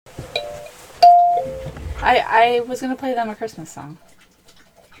I was going to play them a Christmas song.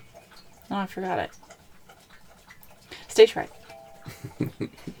 No, I forgot it. Stage fright.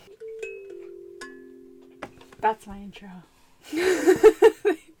 That's my intro. You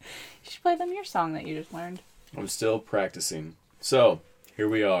should play them your song that you just learned. I'm still practicing. So, here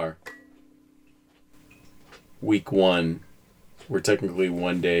we are. Week 1. We're technically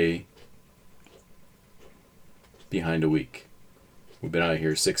 1 day behind a week. We've been out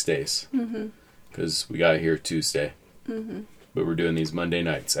here 6 days. Because we got here Tuesday. But we're doing these Monday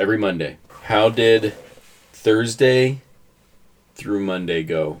nights. Every Monday. How did Thursday through Monday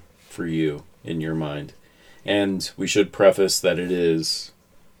go for you in your mind? And we should preface that it is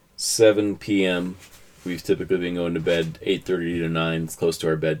 7 p.m. We've typically been going to bed 8:30 to 9. It's close to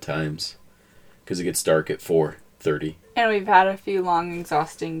our bedtimes. Because it gets dark at 4:30. And we've had a few long,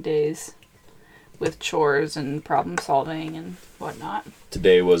 exhausting days with chores and problem solving and whatnot.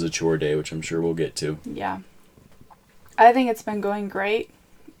 Today was a chore day, which I'm sure we'll get to. Yeah. I think it's been going great.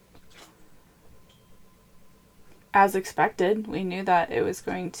 As expected. We knew that it was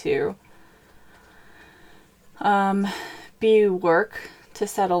going to be work to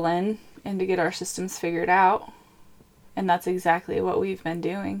settle in and to get our systems figured out. And that's exactly what we've been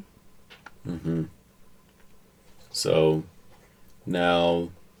doing. So, now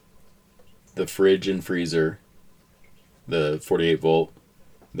the fridge and freezer, the 48 volt,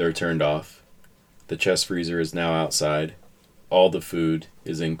 they're turned off. The chest freezer is now outside. All the food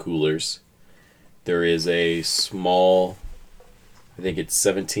is in coolers. There is a small, I think it's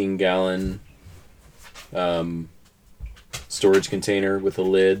 17-gallon storage container with a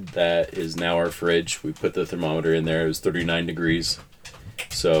lid that is now our fridge. We put the thermometer in there. It was 39 degrees.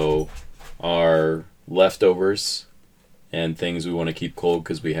 So our leftovers and things we want to keep cold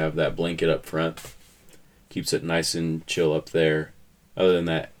because we have that blanket up front keeps it nice and chill up there. Other than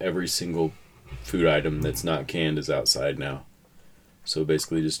that, every single food item that's not canned is outside now. So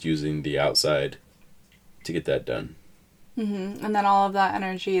basically just using the outside to get that done. And then all of that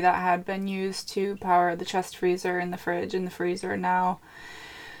energy that had been used to power the chest freezer and the fridge and the freezer now,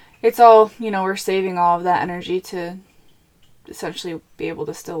 it's all, we're saving all of that energy to essentially be able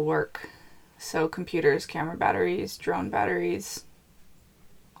to still work. So computers, camera batteries, drone batteries,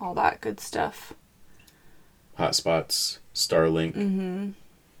 all that good stuff. Hotspots, Starlink.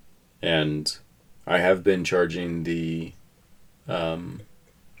 And I have been charging the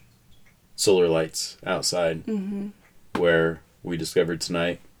solar lights outside where we discovered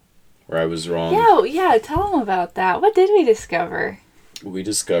tonight where I was wrong. Yeah, tell them about that. What did we discover? We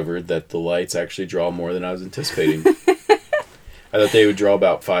discovered that the lights actually draw more than I was anticipating. I thought they would draw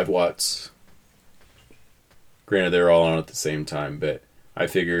about 5 watts. Granted, they're all on at the same time, but I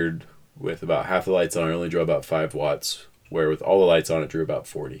figured with about half the lights on, it only drew about 5 watts, where with all the lights on, it drew about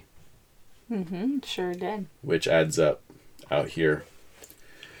 40. Sure did. Which adds up out here.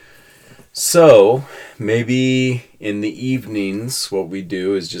 So, maybe in the evenings, what we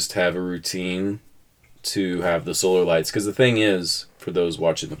do is just have a routine to have the solar lights. Because the thing is, for those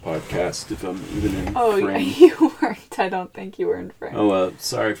watching the podcast, if I'm even in frame. Yeah, you weren't. I don't think you were in frame. Oh,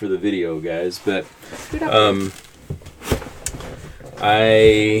 sorry for the video, guys. But,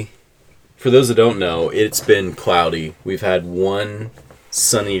 for those that don't know, it's been cloudy. We've had one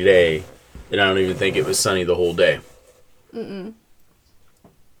sunny day, and I don't even think it was sunny the whole day.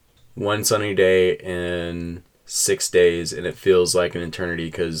 One sunny day in 6 days, and it feels like an eternity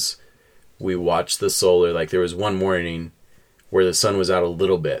because we watched the solar. Like, there was one morning where the sun was out a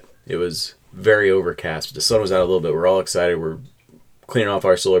little bit. It was very overcast, but the sun was out a little bit. We're all excited. We're cleaning off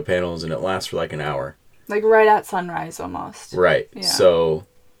our solar panels, and it lasts for like an hour. Like right at sunrise almost. Right. Yeah. So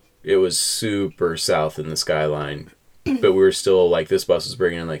it was super south in the skyline, but we were still like, this bus was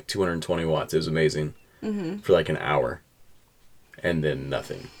bringing in like 220 watts. It was amazing for like an hour, and then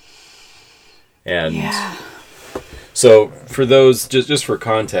nothing. And so for those, just for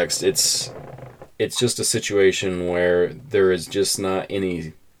context, it's just a situation where there is just not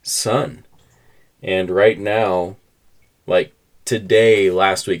any sun. And right now, like today,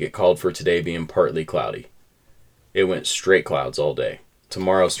 last week, it called for today being partly cloudy. It went straight clouds all day.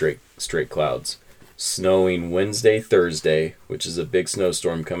 Tomorrow, straight clouds. Snowing Wednesday, Thursday, which is a big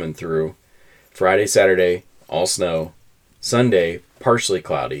snowstorm coming through. Friday, Saturday, all snow. Sunday, partially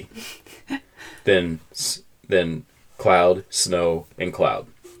cloudy. Then cloud, snow, and cloud.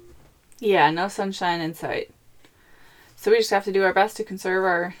 Yeah, no sunshine in sight. So we just have to do our best to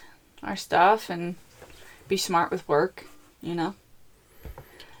conserve our stuff and be smart with work, No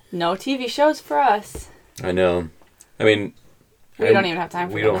TV shows for us. I know. I mean, we don't even have time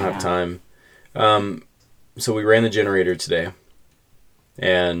for that. We don't have time. So we ran the generator today,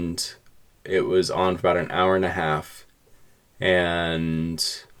 and it was on for about an hour and a half,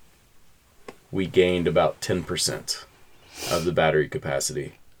 and we gained about 10% of the battery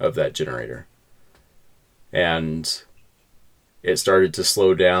capacity of that generator. And it started to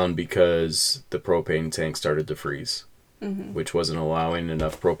slow down because the propane tank started to freeze, which wasn't allowing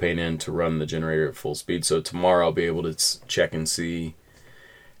enough propane in to run the generator at full speed. So tomorrow I'll be able to check and see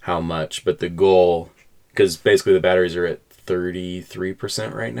how much. But the goal, because basically the batteries are at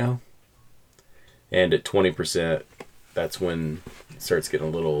 33% right now. And at 20%, that's when it starts getting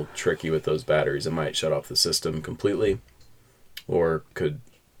a little tricky with those batteries. It might shut off the system completely or could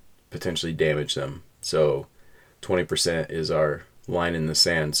potentially damage them. So 20% is our line in the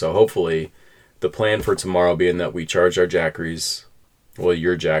sand. So hopefully the plan for tomorrow being that we charge our jackeries, well,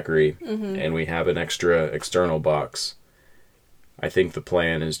 your jackery, and we have an extra external box. I think the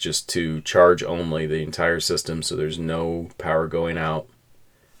plan is just to charge only the entire system so there's no power going out.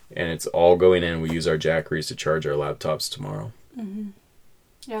 And it's all going in. We use our jackeries to charge our laptops tomorrow.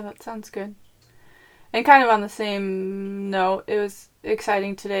 Yeah, that sounds good. And kind of on the same note, it was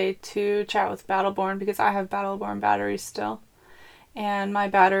exciting today to chat with Battleborn because I have Battleborn batteries still. And my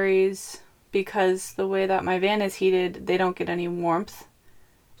batteries, because the way that my van is heated, they don't get any warmth.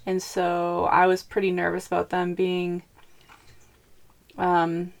 And so I was pretty nervous about them being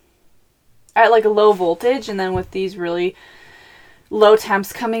at like a low voltage, and then with these really low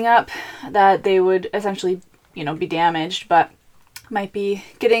temps coming up, that they would essentially, be damaged. But might be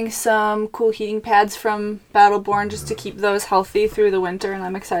getting some cool heating pads from Battleborn just to keep those healthy through the winter, and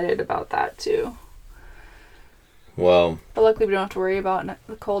I'm excited about that too. Well, but luckily we don't have to worry about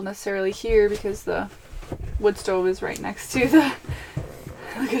the cold necessarily here because the wood stove is right next to the...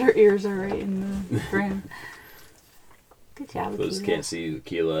 Look at her ears are right in the frame. Good job, those can't see.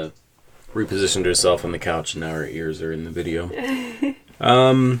 Keela repositioned herself on the couch, and now her ears are in the video.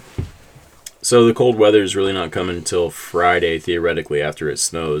 So the cold weather is really not coming until Friday, theoretically, after it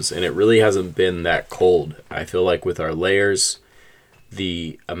snows. And it really hasn't been that cold. I feel like with our layers,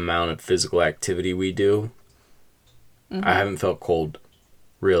 the amount of physical activity we do, I haven't felt cold,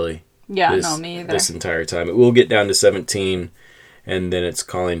 really. Yeah, no, me either. This entire time. It will get down to 17, and then it's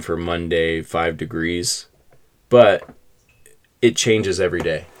calling for Monday, 5 degrees. But it changes every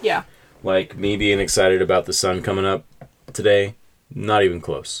day. Yeah. Like, me being excited about the sun coming up today, not even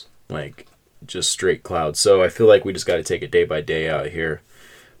close. Like, just straight clouds. So I feel like we just got to take it day by day out here.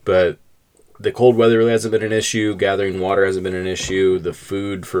 But the cold weather really hasn't been an issue. Gathering water hasn't been an issue. The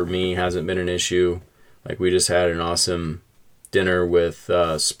food for me hasn't been an issue. Like, we just had an awesome dinner with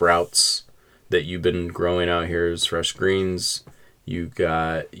sprouts that you've been growing out here as fresh greens. You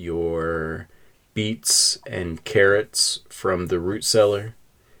got your beets and carrots from the root cellar.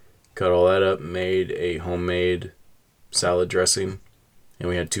 Cut all that up, made a homemade salad dressing, and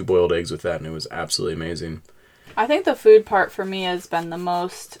we had 2 boiled eggs with that, and it was absolutely amazing. I think the food part for me has been the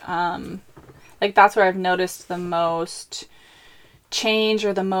most, that's where I've noticed the most change,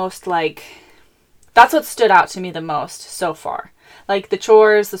 or the most, that's what stood out to me the most so far. Like, the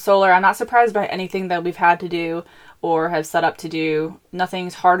chores, the solar, I'm not surprised by anything that we've had to do or have set up to do.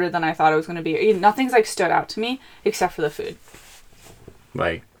 Nothing's harder than I thought it was going to be. Nothing's, stood out to me except for the food.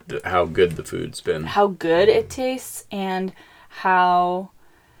 Like, how good the food's been. How good it tastes, and how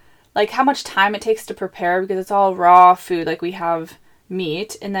much time it takes to prepare, because it's all raw food. Like, we have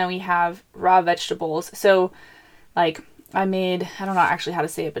meat, and then we have raw vegetables. So, I made, I don't know actually how to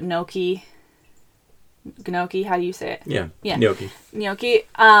say it, but gnocchi, how do you say it? Yeah. Gnocchi.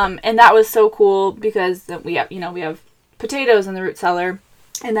 And that was so cool because we have potatoes in the root cellar,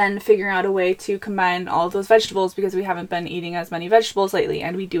 and then figuring out a way to combine all of those vegetables, because we haven't been eating as many vegetables lately,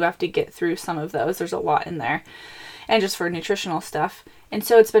 and we do have to get through some of those. There's a lot in there, and just for nutritional stuff. And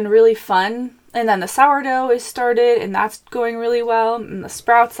so it's been really fun. And then the sourdough is started, and that's going really well. And the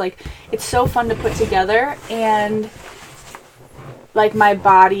sprouts, it's so fun to put together. And my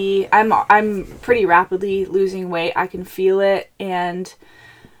body, I'm pretty rapidly losing weight. I can feel it, and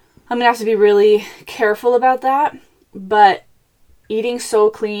I'm gonna have to be really careful about that. But eating so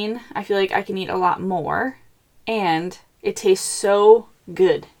clean, I feel like I can eat a lot more, and it tastes so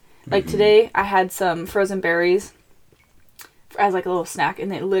good. Today, I had some frozen berries as a little snack,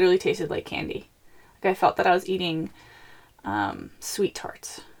 and it literally tasted like candy. I felt that I was eating sweet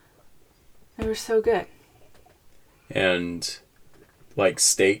tarts. They were so good. And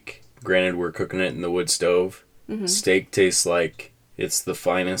steak, granted we're cooking it in the wood stove, steak tastes like it's the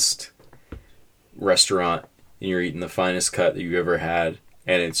finest restaurant, and you're eating the finest cut that you've ever had,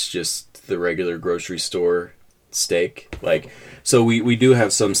 and it's just the regular grocery store steak. So we do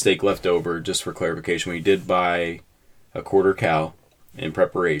have some steak left over, just for clarification. We did buy a quarter cow in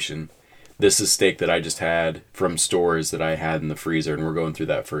preparation. this is steak that I just had from stores that I had in the freezer, and we're going through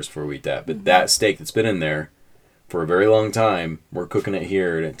that first before we eat that. But that steak that's been in there for a very long time, we're cooking it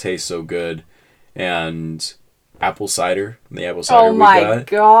here, and it tastes so good. And apple cider, the apple cider we got. Oh my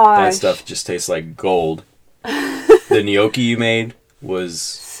gosh. That stuff just tastes like gold. The gnocchi you made was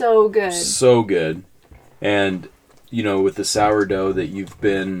so good. So good. And, you know, with the sourdough that you've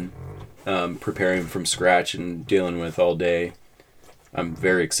been preparing from scratch and dealing with all day, I'm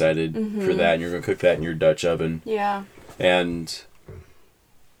very excited for that. And you're going to cook that in your Dutch oven. Yeah. And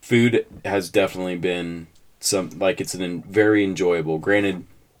food has definitely been it's very enjoyable. Granted,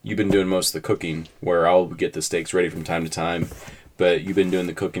 you've been doing most of the cooking, where I'll get the steaks ready from time to time, but you've been doing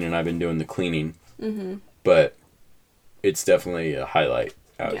the cooking and I've been doing the cleaning. Mm-hmm. But it's definitely a highlight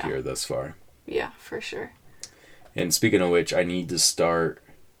out here thus far. Yeah, for sure. And speaking of which, one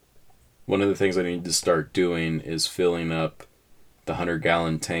of the things I need to start doing is filling up the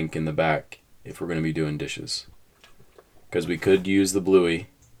 100-gallon tank in the back if we're going to be doing dishes. Because we could use the Bluey,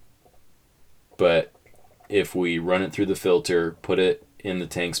 but if we run it through the filter, put it in the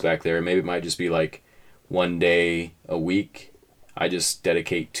tanks back there, maybe it might just be like one day a week. I just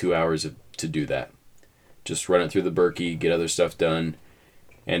dedicate 2 hours to do that. Just run it through the Berkey, get other stuff done,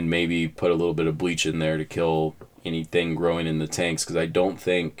 and maybe put a little bit of bleach in there to kill anything growing in the tanks. Because I don't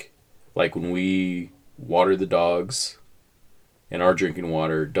think, like when we water the dogs, and our drinking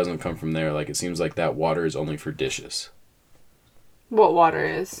water doesn't come from there. Like it seems like that water is only for dishes. What water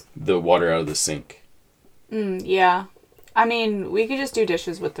is? The water out of the sink. Yeah. I mean, we could just do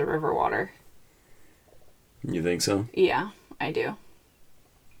dishes with the river water. You think so? Yeah, I do.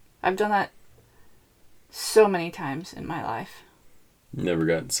 I've done that so many times in my life. Never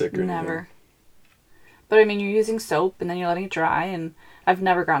gotten sick or anything? Never. But I mean, you're using soap and then you're letting it dry, and I've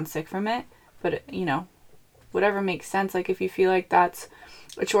never gotten sick from it. But, you know, whatever makes sense. Like, if you feel like that's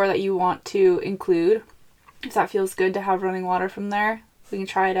a chore that you want to include, if that feels good to have running water from there, we can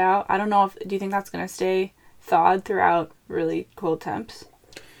try it out. I don't know do you think that's going to stay thawed throughout really cold temps?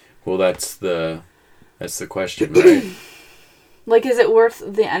 Well, that's the question, right? Like, is it worth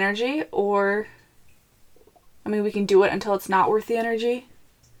the energy, or, I mean, we can do it until it's not worth the energy?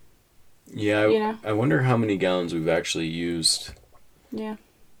 Yeah, I wonder how many gallons we've actually used. Yeah.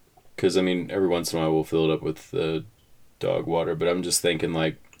 Because, I mean, every once in a while we'll fill it up with the dog water, but I'm just thinking,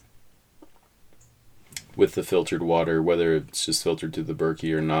 like, with the filtered water, whether it's just filtered through the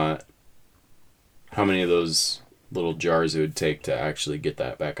Berkey or not, how many of those little jars it would take to actually get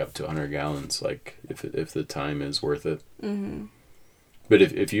that back up to 100 gallons, like, if the time is worth it. Mm-hmm. But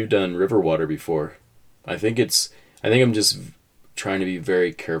if you've done river water before, I think I'm just trying to be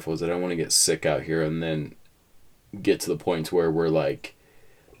very careful, because I don't want to get sick out here and then get to the point where we're, like,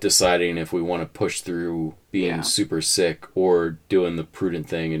 deciding if we want to push through being super sick or doing the prudent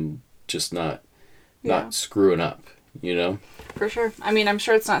thing and just not screwing up, you know? For sure. I mean, I'm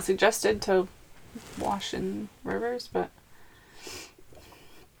sure it's not suggested to wash in rivers, but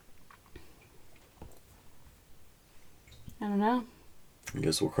I don't know. I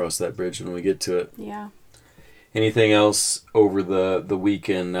guess we'll cross that bridge when we get to it. Yeah. Anything else over the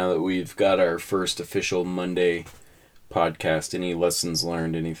weekend now that we've got our first official Monday podcast? Any lessons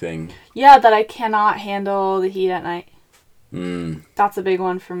learned? Anything? Yeah, that I cannot handle the heat at night. That's a big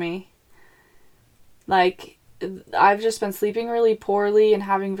one for me. Like, I've just been sleeping really poorly and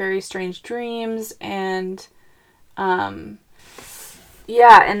having very strange dreams, and and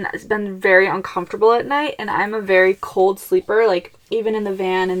it's been very uncomfortable at night, and I'm a very cold sleeper. Like, even in the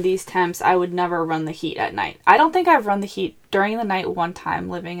van in these temps, I would never run the heat at night. I don't think I've run the heat during the night one time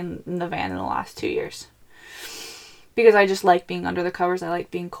living in the van in the last 2 years. Because I just like being under the covers. I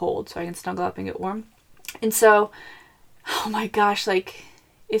like being cold, so I can snuggle up and get warm. And so, oh my gosh, like,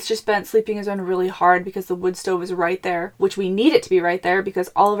 it's just been, sleeping has been really hard because the wood stove is right there, which we need it to be right there because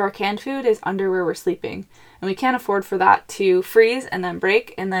all of our canned food is under where we're sleeping. And we can't afford for that to freeze and then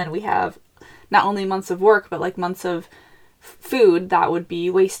break, and then we have not only months of work, but like months of food that would be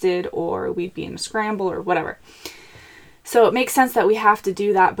wasted, or we'd be in a scramble or whatever. So it makes sense that we have to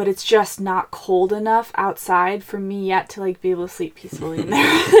do that, but it's just not cold enough outside for me yet to like be able to sleep peacefully in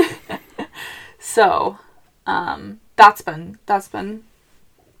there. So, that's been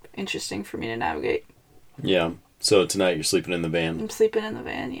interesting for me to navigate. Yeah. So tonight you're sleeping in the van. I'm sleeping in the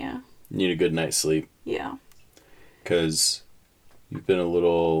van, yeah. You need a good night's sleep. Yeah. Because you've been a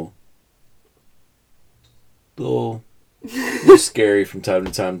little scary from time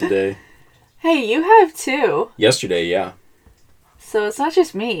to time today. Hey, you have too. Yesterday, yeah. So it's not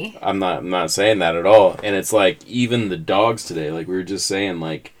just me. I'm not saying that at all. And it's like, even the dogs today, like we were just saying,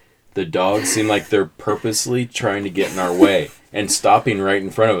 like, The dogs seem like they're purposely trying to get in our way and stopping right in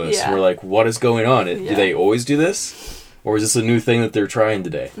front of us. Yeah. And we're like, what is going on? Do they always do this? Or is this a new thing that they're trying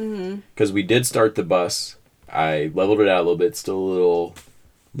today? Because we did start the bus. I leveled it out a little bit. Still a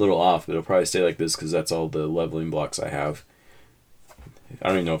little off, but it'll probably stay like this because that's all the leveling blocks I have. I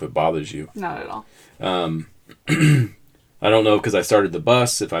don't even know if it bothers you. Not at all. I don't know because I started the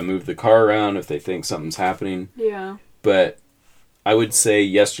bus, if I move the car around, if they think something's happening. Yeah. But I would say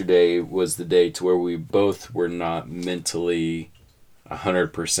yesterday was the day to where we both were not mentally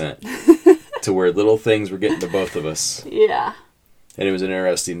 100% to where little things were getting to both of us. Yeah. And it was an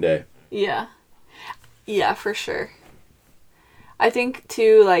interesting day. Yeah. Yeah, for sure. I think,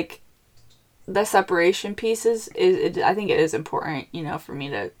 too, like, the separation pieces, I think it is important, you know, for me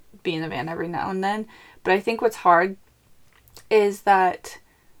to be in the van every now and then. But I think what's hard is that,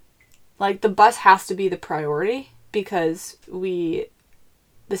 like, the bus has to be the priority because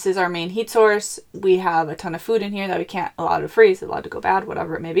this is our main heat source. We have a ton of food in here that we can't allow to freeze, allowed to go bad,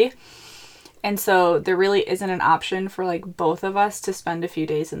 whatever it may be. And so there really isn't an option for, like, both of us to spend a few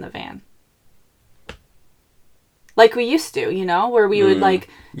days in the van. Like we used to, you know, where we would, like,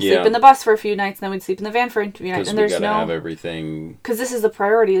 sleep in the bus for a few nights and then we'd sleep in the van for a few nights. And there's have everything. Because this is the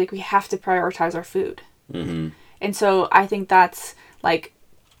priority. Like, we have to prioritize our food. Mm-hmm. And so I think that's, like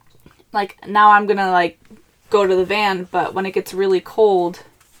now I'm going to, like, go to the van, but when it gets really cold,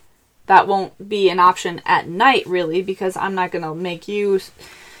 that won't be an option at night, really, because I'm not going to make you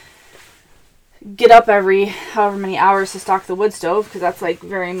get up every however many hours to stock the wood stove, because that's, like,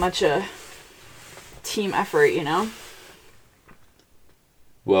 very much a team effort, you know?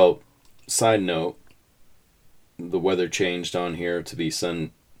 Well, side note, the weather changed on here to be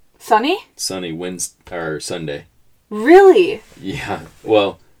sunny Sunday. Really? Yeah.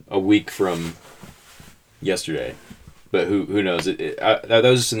 Well, a week from yesterday. But who knows? That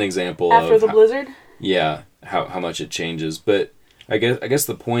was just an example after the blizzard? Yeah, how much it changes. But I guess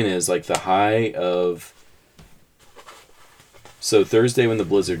the point is, like, the high of... So Thursday when the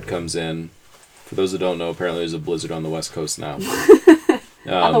blizzard comes in, for those that don't know, apparently there's a blizzard on the West Coast now.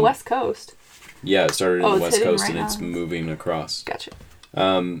 On the West Coast? Yeah, it started in the West Coast right and now. it's moving across. Gotcha.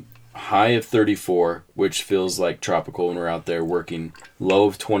 High of 34, which feels like tropical when we're out there working. Low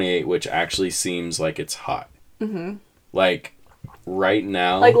of 28, which actually seems like it's hot. Mm-hmm. Like, right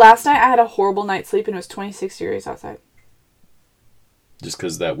now... Like, last night I had a horrible night's sleep and it was 26 degrees outside. Just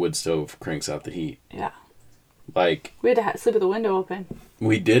because that wood stove cranks out the heat. Yeah. Like... We had to sleep with the window open.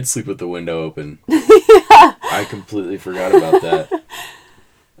 We did sleep with the window open. I completely forgot about that.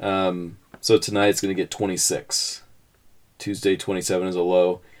 So tonight it's going to get 26. Tuesday 27 is a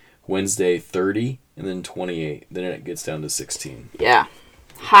low. Wednesday 30 and then 28. Then it gets down to 16. Yeah.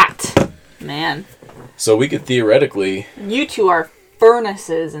 Hot. Man. So we could theoretically... You two are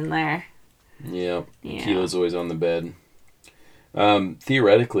furnaces in there. Yep. Yeah. Kila's always on the bed.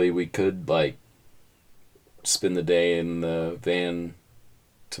 Theoretically, we could, like, spend the day in the van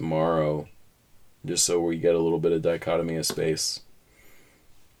tomorrow just so we get a little bit of dichotomy of space.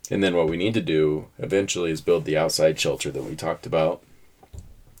 And then what we need to do eventually is build the outside shelter that we talked about.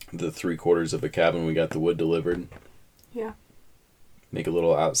 The 3/4 of a cabin, we got the wood delivered. Yeah. Make a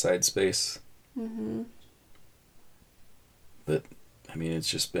little outside space. Mm-hmm. But, I mean, it's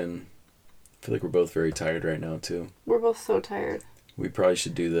just been... I feel like we're both very tired right now, too. We're both so tired. We probably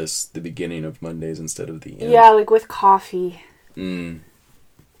should do this the beginning of Mondays instead of the end. Yeah, like with coffee. Mm.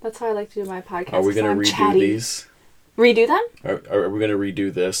 That's how I like to do my podcast. Are we going to redo chatty. these? Redo them? Are we going to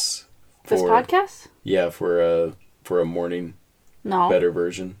redo this? This podcast? Yeah, for a morning better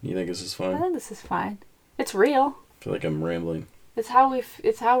version. You think this is fine? I think this is fine. It's real. I feel like I'm rambling. It's how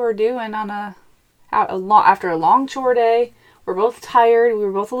we're doing on after a long chore day. We're both tired. We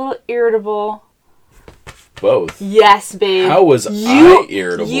were both a little irritable. Both? Yes, babe. How was I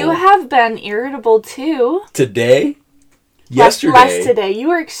irritable? You have been irritable too. Today? Yesterday? Less today. You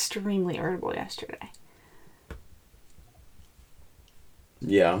were extremely irritable yesterday.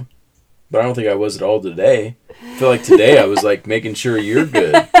 Yeah. But I don't think I was at all today. I feel like today I was like making sure you're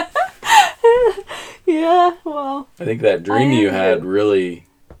good. Yeah, well. I think that dream you had really...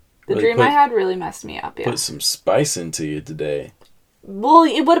 The dream I had really messed me up, yeah. Put some spice into you today. Well,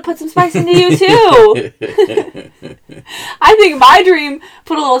 it would have put some spice into you too. I think my dream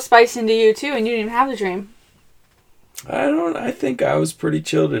put a little spice into you too, and you didn't even have the dream. I think I was pretty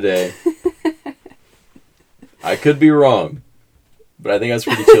chill today. I could be wrong, but I think I was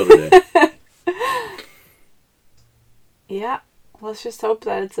pretty chill today. Yeah, let's just hope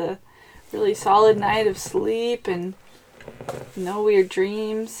that it's a really solid night of sleep and No weird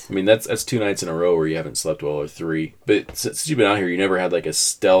dreams. I mean, that's 2 nights in a row where you haven't slept well, or 3. But since you've been out here, you never had like a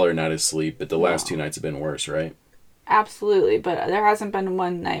stellar night of sleep. But the last 2 nights have been worse, right? Absolutely, but there hasn't been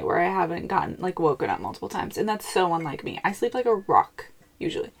one night where I haven't woken up multiple times, and that's so unlike me. I sleep like a rock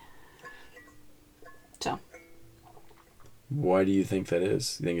usually. So. Why do you think that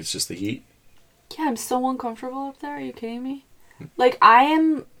is? You think it's just the heat? Yeah, I'm so uncomfortable up there. Are you kidding me? Like, I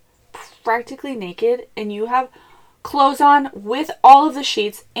am practically naked, and you have clothes on with all of the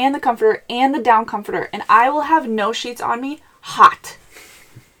sheets and the comforter and the down comforter, and I will have no sheets on me hot.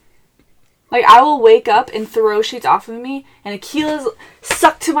 Like, I will wake up and throw sheets off of me, and Akila's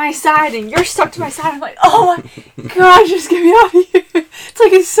stuck to my side, and you're stuck to my side. I'm like, oh my gosh, just get me out of here. It's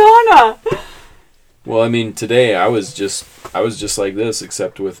like a sauna. Well, I mean, today I was just like this,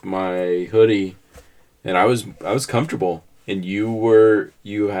 except with my hoodie, and I was comfortable. And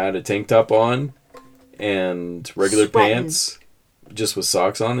you had a tank top on and regular pants, just with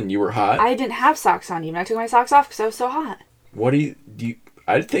socks on, and you were hot. I didn't have socks on even. I took my socks off because I was so hot. What do you?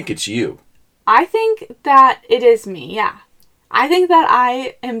 I think it's you. I think that it is me, yeah. I think that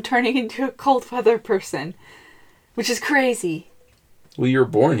I am turning into a cold weather person, which is crazy. Well, you were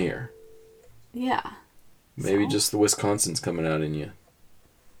born here. Yeah. Maybe just the Wisconsin's coming out in you.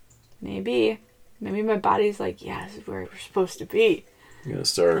 Maybe my body's like, yeah, this is where we're supposed to be. You're going to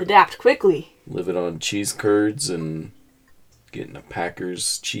start... adapt quickly. Living on cheese curds and getting a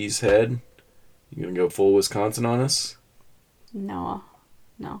Packers cheese head. You going to go full Wisconsin on us? No.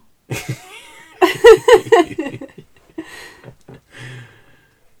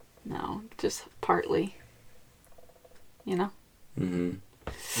 No, just partly. You know? Mm-hmm.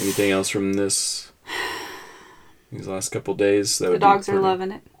 Anything else from these last couple days? The dogs are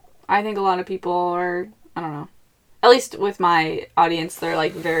loving it. I think a lot of people are, I don't know. At least with my audience, they're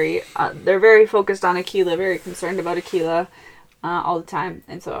like very focused on Akila, very concerned about Akila all the time.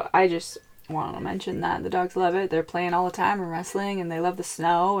 And so I just want to mention that the dogs love it. They're playing all the time and wrestling, and they love the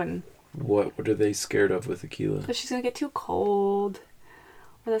snow. And what are they scared of with Akila? That she's going to get too cold,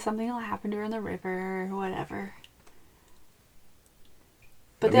 or that something will happen to her in the river, or whatever.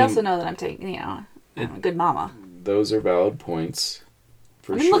 But they also know that I'm taking, I'm a good mama. Those are valid points,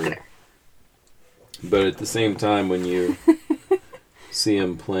 for sure. Look at her. But at the same time, when you see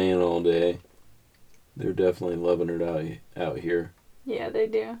them playing all day, they're definitely loving it out here. Yeah, they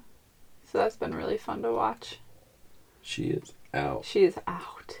do. So that's been really fun to watch. She is out. She is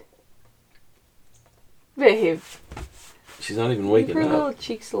out. Babe. She's not even waking up. Leave her little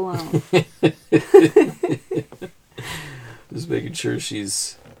cheeks alone. Just making sure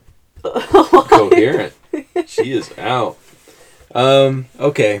she's coherent. She is out.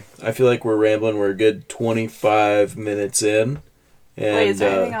 Okay. I feel like we're rambling. We're a good 25 minutes in. And, wait, is there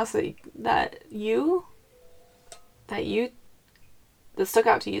anything else that stuck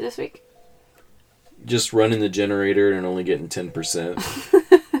out to you this week? Just running the generator and only getting 10%.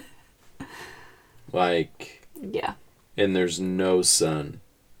 Yeah. And there's no sun.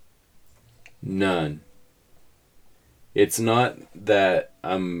 None. It's not that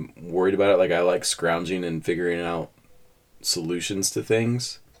I'm worried about it. Like, I like scrounging and figuring out solutions to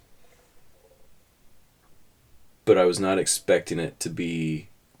things. But I was not expecting it to be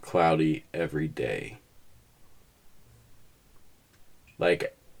cloudy every day.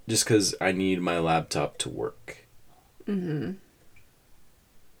 Like, just because I need my laptop to work. Mm-hmm.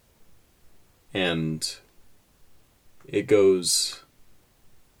 And it goes...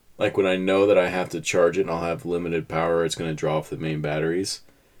 Like, when I know that I have to charge it and I'll have limited power, it's going to draw off the main batteries.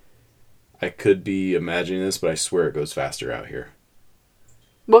 I could be imagining this, but I swear it goes faster out here.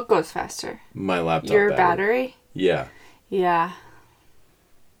 What goes faster? My laptop Your battery? Yeah. Yeah.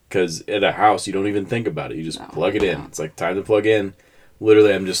 Because at a house, you don't even think about it. You just plug it in. It's like, time to plug in.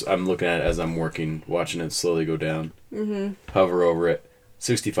 Literally, I'm looking at it as I'm working, watching it slowly go down. Mm-hmm. Hover over it.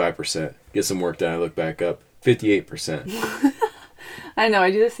 65%. Get some work done. I look back up. 58%. I know,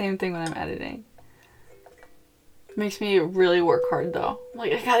 I do the same thing when I'm editing. It makes me really work hard, though.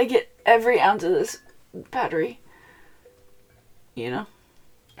 Like, I gotta get every ounce of this battery. You know?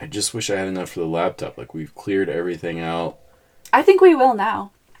 I just wish I had enough for the laptop. Like, we've cleared everything out. I think we will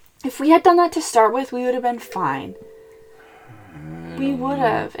now. If we had done that to start with, we would have been fine. We would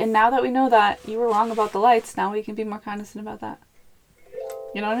have. And now that we know that you were wrong about the lights, now we can be more cognizant about that.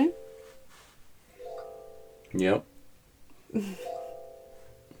 You know what I mean? Yep.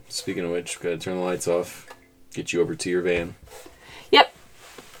 Speaking of which, gotta turn the lights off. Get you over to your van. Yep.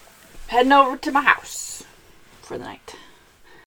 Heading over to my house for the night.